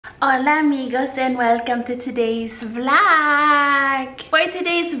Hola amigos and welcome to today's vlog. For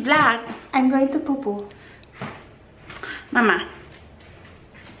today's vlog, I'm going to poo-poo. Mama.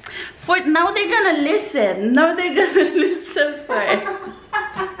 For now they're gonna listen. Now they're gonna listen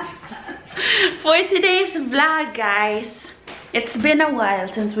for today's vlog, guys. It's been a while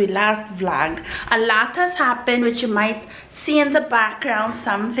since we last vlogged. A lot has happened, which you might see in the background.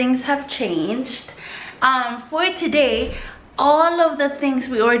 Some things have changed. For today, all of the things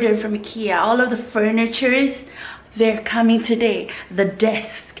we ordered from IKEA, all of the furnitures, they're coming today. The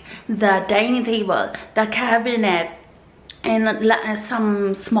desk, the dining table, the cabinet, and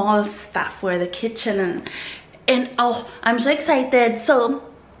some small stuff for the kitchen. And oh, I'm so excited. So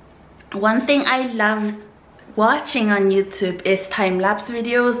one thing I love watching on YouTube is time-lapse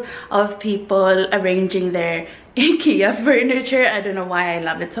videos of people arranging their IKEA furniture. I don't know why I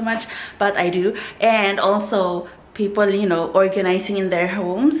love it so much, but I do. And also people, you know, organizing in their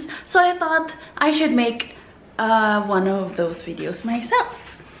homes. So I thought I should make one of those videos myself.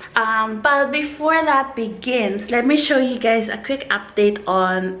 But before that begins, let me show you guys a quick update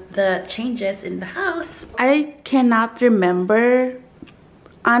on the changes in the house. I cannot remember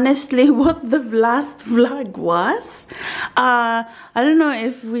honestly what the last vlog was. I don't know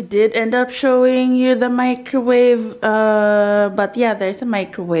if we did end up showing you the microwave, but yeah, there's a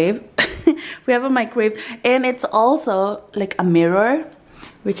microwave. We have a microwave, and it's also like a mirror,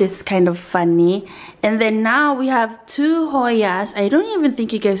 which is kind of funny. And then now we have two Hoyas. I don't even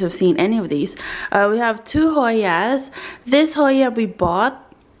think you guys have seen any of these. We have two Hoyas. This Hoya we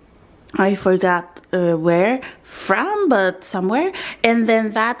bought, I forgot where from, but somewhere. And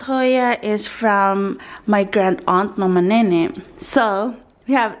then that Hoya is from my grand aunt Mama Nene. So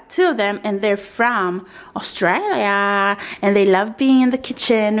we have two of them, and they're from Australia, and they love being in the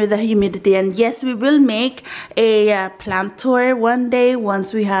kitchen with the humidity. And yes, we will make a plant tour one day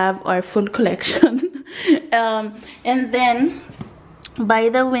once we have our full collection. And then by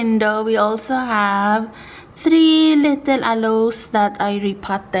the window we also have three little aloes that I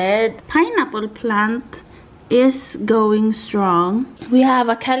repotted. Pineapple plant is going strong. We have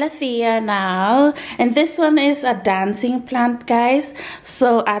a calathea now, and this one is a dancing plant, guys.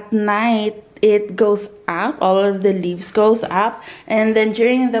 So at night it goes up, all of the leaves goes up, and then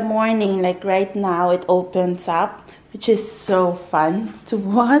during the morning, like right now, it opens up, which is so fun to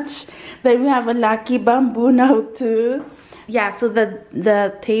watch. Then we have a lucky bamboo now too. Yeah, so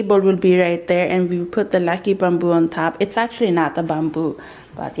the table will be right there, and we put the lucky bamboo on top. It's actually not a bamboo,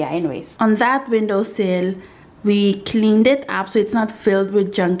 but yeah, anyways. On that windowsill, we cleaned it up so it's not filled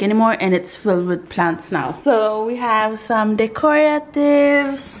with junk anymore, and it's filled with plants now. So we have some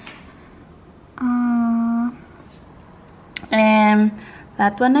decoratives. And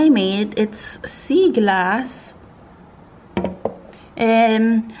that one I made, it's sea glass.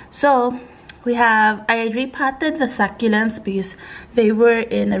 So we have, I repotted the succulents because they were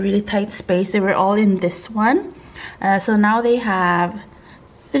in a really tight space. They were all in this one. So now they have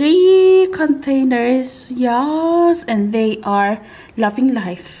 3 containers, yes, and they are loving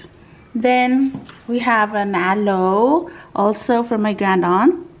life. Then we have an aloe, also from my grand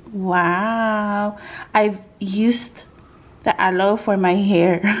aunt. Wow, I've used the aloe for my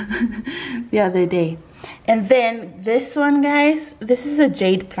hair the other day. And then this one, guys, this is a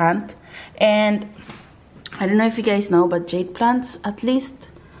jade plant, and I don't know if you guys know, but jade plants, at least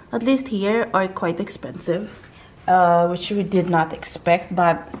here, are quite expensive. Which we did not expect,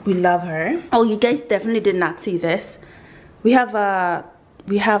 but we love her. Oh, you guys definitely did not see this. We have a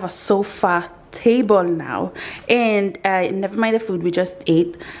sofa table now, and never mind the food we just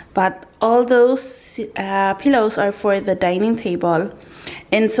ate, but all those pillows are for the dining table.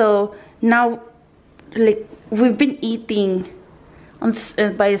 And so now, like, we've been eating on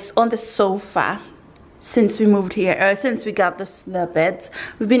the sofa since we moved here, since we got the beds.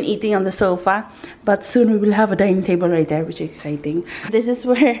 We've been eating on the sofa, but soon we will have a dining table right there, which is exciting. This is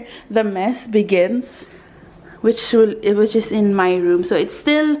where the mess begins, it was just in my room. So it's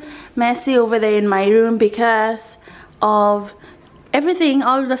still messy over there in my room because of everything.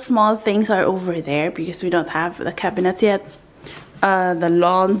 All the small things are over there because we don't have the cabinets yet, the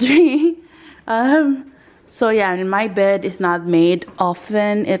laundry. So yeah, and my bed is not made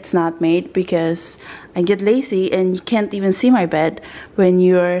often. It's not made because I get lazy, and you can't even see my bed when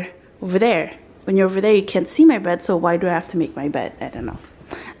you're over there. When you're over there, you can't see my bed, so why do I have to make my bed? I don't know.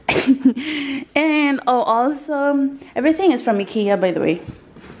 And oh, also, everything is from IKEA, by the way,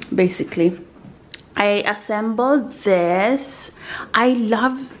 basically. I assembled this. I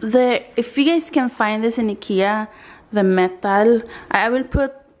love if you guys can find this in IKEA, the metal. I will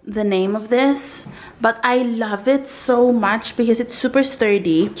put the name of this, but I love it so much because it's super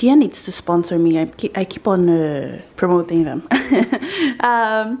sturdy. IKEA needs to sponsor me. I keep on promoting them.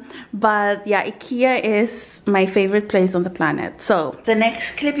 But yeah, IKEA is my favorite place on the planet. So the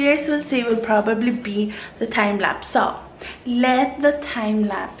next clip you guys will see will probably be the time lapse. So let the time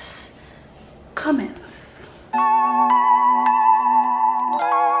lapse commence.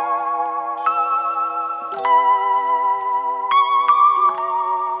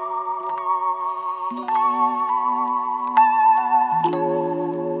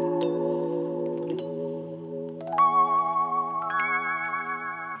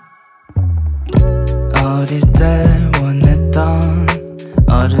 어릴 때 원했던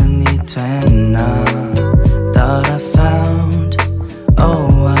어른이 됐나 Thought I found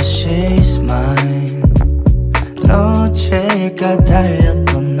oh she's mine 놓칠까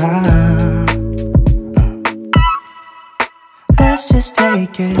달렸던 나 Let's just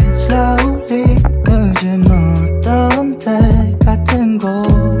take it slowly 늦은 어떤 때 같은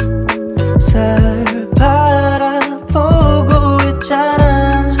곳을 바라보고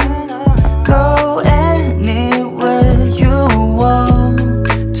있잖아 Go anywhere you want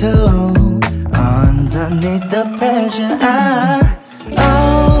to Underneath the pressure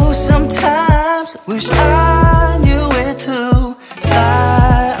Oh, sometimes wish I knew it too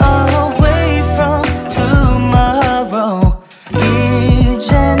Fly away from tomorrow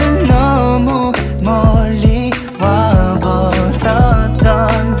이제는 너무 멀리 와버렸던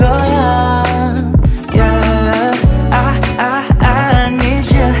거야 Yeah, I need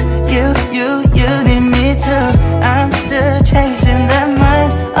you You need me too I'm still chasing that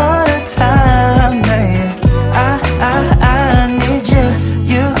mind all the time yeah. I need you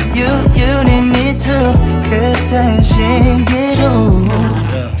You need me too 그땐 신기루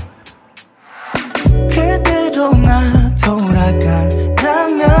그대로 나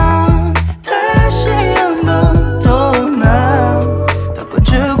돌아간다면 다시 한번 또 나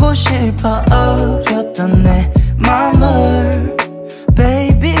바꿔주고 싶어 어렸던 내 맘을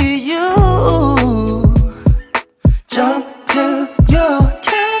Baby you Jump to your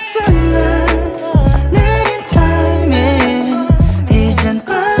castle 내린 타이밍 이젠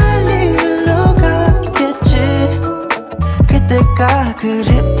빨리 흘러가겠지 그때가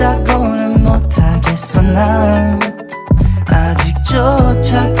그립다고는 못하겠어 난 아직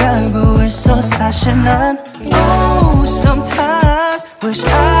쫓아가고 있어 사실 난 Oh sometimes wish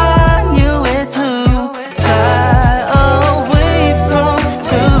I knew it too Fly away from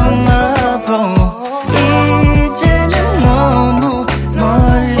tomorrow 이제는 너무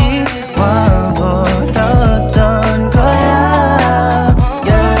멀리 와버렸던 거야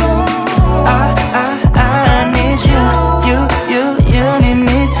Yeah I need you You need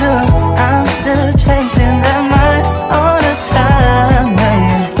me too I'm still chasing that mind all the time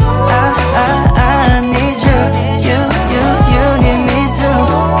yeah. I need you You need me too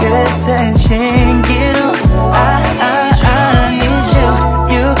그땐 신기루 I need you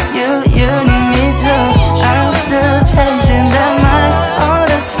You need me too I'm still chasing that mind all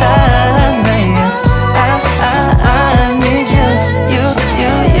the time yeah. I need you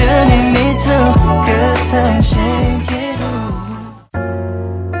You need me too 그땐 신기루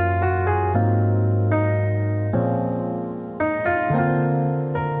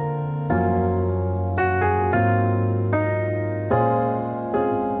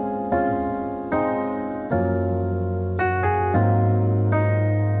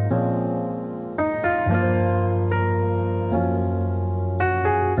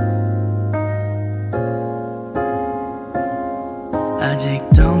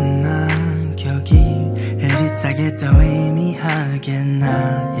아직도 난 격이 흐릿하게 또 의미하겠나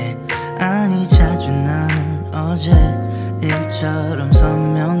yeah. 아니 자주 난 어제 일처럼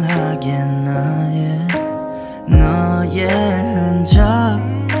선명하겠나 yeah. 너의 흔적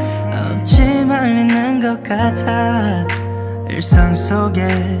없지만 있는 것 같아 일상 속에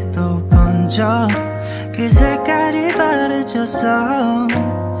또 번져 그 색깔이 바래졌어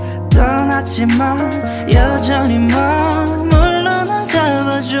떠났지만 여전히 머물러 날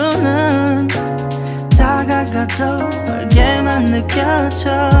잡아주는 다가가도 멀게만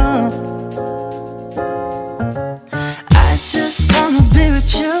느껴져